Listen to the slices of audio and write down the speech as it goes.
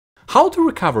How to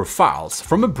recover files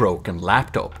from a broken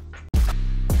laptop.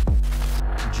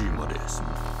 GMODISM.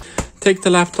 Take the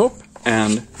laptop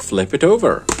and flip it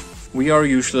over. We are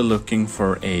usually looking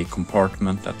for a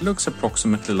compartment that looks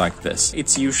approximately like this.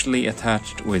 It's usually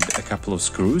attached with a couple of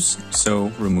screws,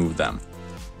 so remove them.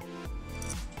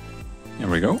 Here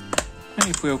we go. And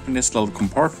if we open this little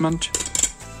compartment,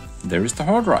 there is the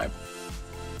hard drive.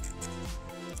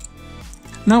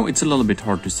 Now it's a little bit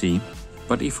hard to see,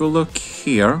 but if we look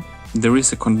here, there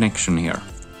is a connection here.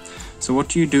 So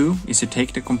what you do is you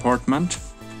take the compartment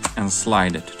and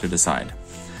slide it to the side.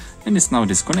 And it's now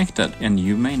disconnected, and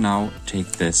you may now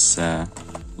take this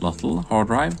little hard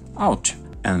drive out.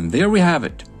 And there we have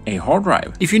it, a hard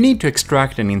drive. If you need to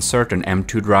extract and insert an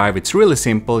M2 drive, it's really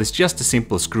simple. It's just a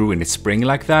simple screw in its spring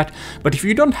like that. But if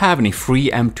you don't have any free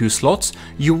M2 slots,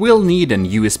 you will need an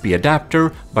USB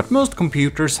adapter, but most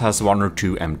computers has 1 or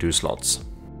 2 M2 slots.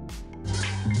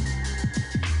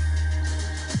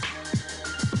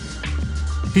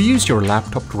 To use your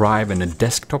laptop drive and a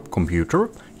desktop computer,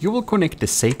 you will connect the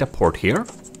SATA port here,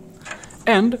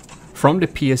 and from the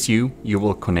PSU you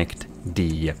will connect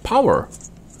the power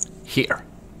here.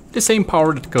 The same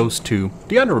power that goes to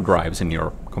the other drives in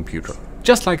your computer.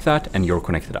 Just like that, and you're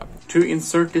connected up. To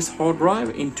insert this hard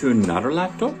drive into another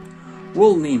laptop,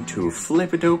 we'll need to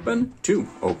flip it open to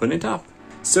open it up.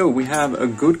 So we have a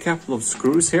good couple of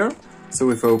screws here. So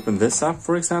if I open this up,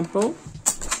 for example,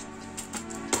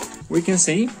 we can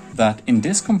see that in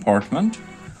this compartment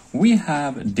we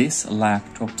have this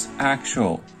laptop's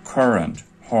actual current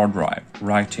hard drive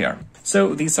right here.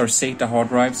 So these are SATA hard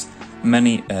drives.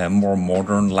 Many more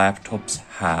modern laptops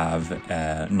have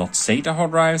not SATA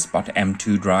hard drives, but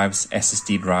M2 drives,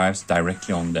 SSD drives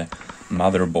directly on the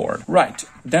motherboard. Right,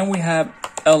 then we have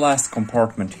a last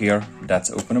compartment here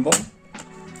that's openable.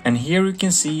 And here you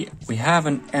can see we have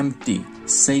an empty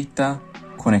SATA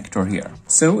connector here.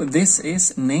 So this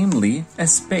is namely a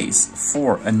space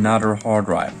for another hard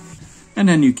drive. And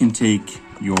then you can take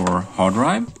your hard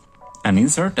drive and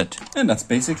insert it. And that's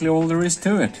basically all there is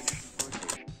to it.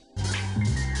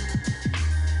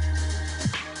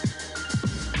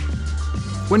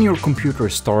 When your computer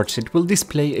starts, it will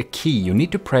display a key you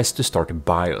need to press to start a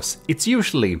BIOS. It's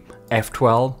usually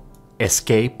F12,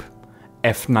 Escape,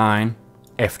 F9,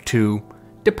 F2,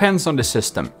 depends on the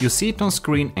system. You see it on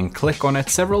screen and click on it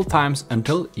several times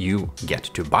until you get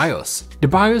to BIOS. The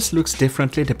BIOS looks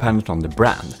differently dependent on the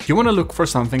brand. You want to look for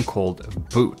something called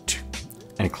boot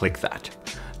and click that.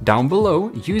 Down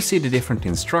below you see the different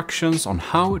instructions on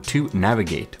how to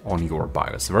navigate on your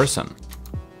BIOS version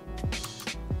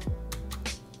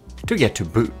to get to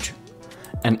boot.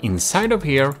 And inside of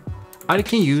here I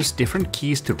can use different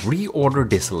keys to reorder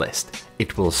this list.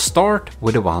 It will start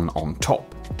with the one on top.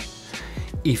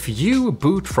 If you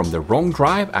boot from the wrong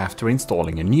drive after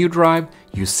installing a new drive,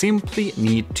 you simply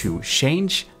need to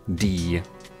change the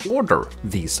order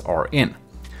these are in.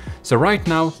 So right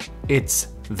now it's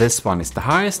this one is the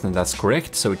highest, and that's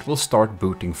correct, so it will start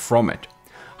booting from it.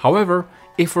 However,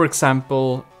 if for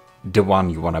example the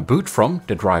one you want to boot from,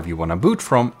 the drive you want to boot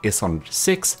from is on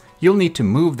 6, you'll need to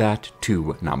move that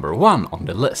to number 1 on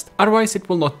the list. Otherwise it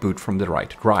will not boot from the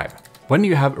right drive. When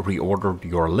you have reordered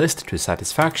your list to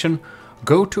satisfaction,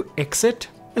 go to Exit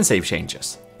and save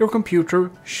changes. Your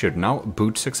computer should now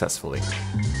boot successfully.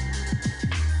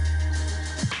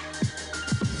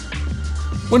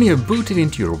 When you have booted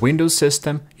into your Windows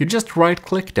system, you just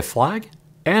right-click the flag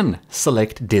and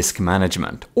select Disk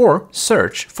Management or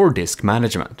search for Disk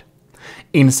Management.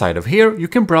 Inside of here you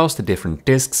can browse the different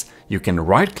disks, you can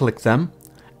right-click them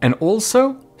and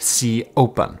also see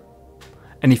Open.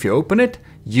 And if you open it,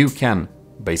 you can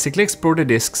basically explore the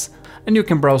disks and you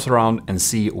can browse around and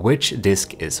see which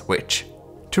disk is which.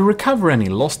 To recover any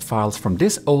lost files from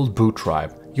this old boot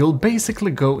drive, you'll basically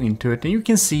go into it and you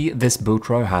can see this boot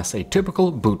drive has a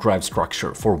typical boot drive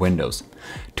structure for Windows.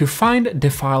 To find the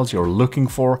files you're looking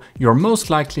for, you'll most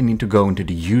likely need to go into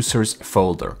the users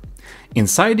folder.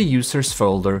 Inside the users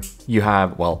folder, you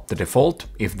have, well, the default,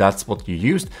 if that's what you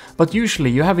used, but usually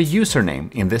you have a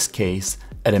username, in this case,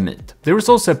 admin. There is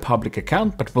also a public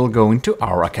account, but we'll go into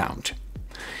our account.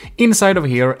 Inside of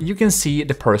here, you can see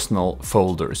the personal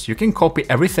folders. You can copy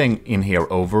everything in here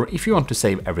over if you want to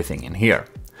save everything in here.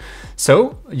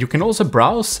 So you can also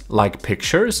browse like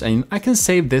pictures, and I can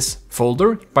save this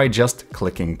folder by just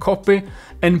clicking copy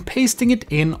and pasting it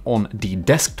in on the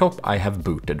desktop I have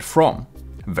booted from.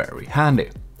 Very handy.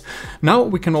 Now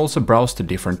we can also browse to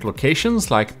different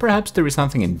locations, like perhaps there is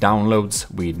something in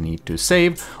downloads we need to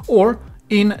save, or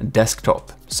in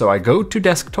desktop. So I go to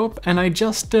desktop and I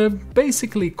just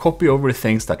basically copy over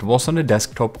things that was on the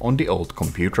desktop on the old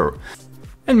computer.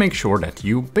 and make sure that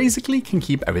you basically can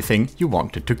keep everything you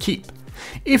wanted to keep.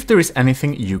 If there is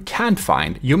anything you can't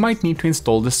find, you might need to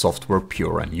install the software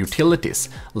Pure and Utilities,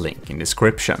 link in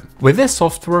description. With this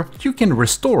software, you can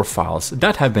restore files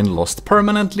that have been lost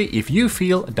permanently if you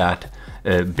feel that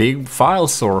big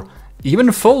files or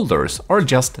even folders are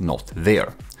just not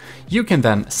there. You can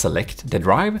then select the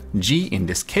drive, G in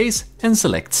this case, and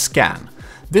select Scan.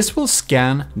 This will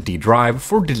scan the drive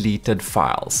for deleted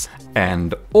files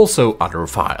and also other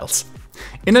files.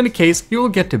 In any case, you will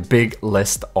get a big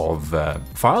list of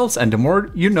files, and the more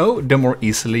you know, the more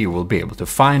easily you will be able to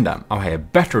find them. I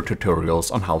have better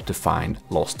tutorials on how to find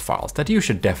lost files that you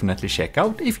should definitely check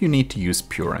out if you need to use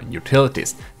Pure and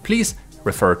Utilities. Please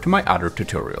refer to my other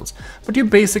tutorials. But you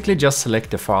basically just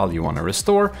select the file you want to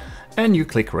restore, and you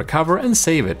click recover and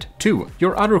save it to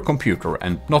your other computer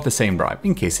and not the same drive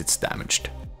in case it's damaged.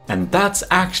 And that's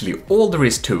actually all there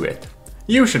is to it.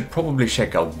 You should probably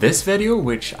check out this video,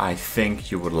 which I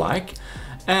think you would like.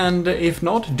 And if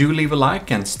not, do leave a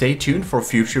like and stay tuned for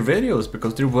future videos,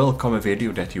 because there will come a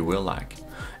video that you will like.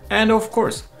 And of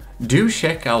course, do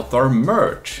check out our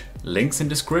merch. Links in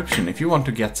description if you want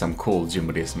to get some cool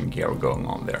GMODISM gear going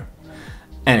on there.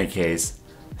 Any case,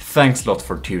 thanks a lot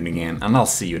for tuning in, and I'll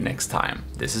see you next time.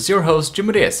 This is your host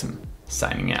GMODISM,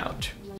 signing out.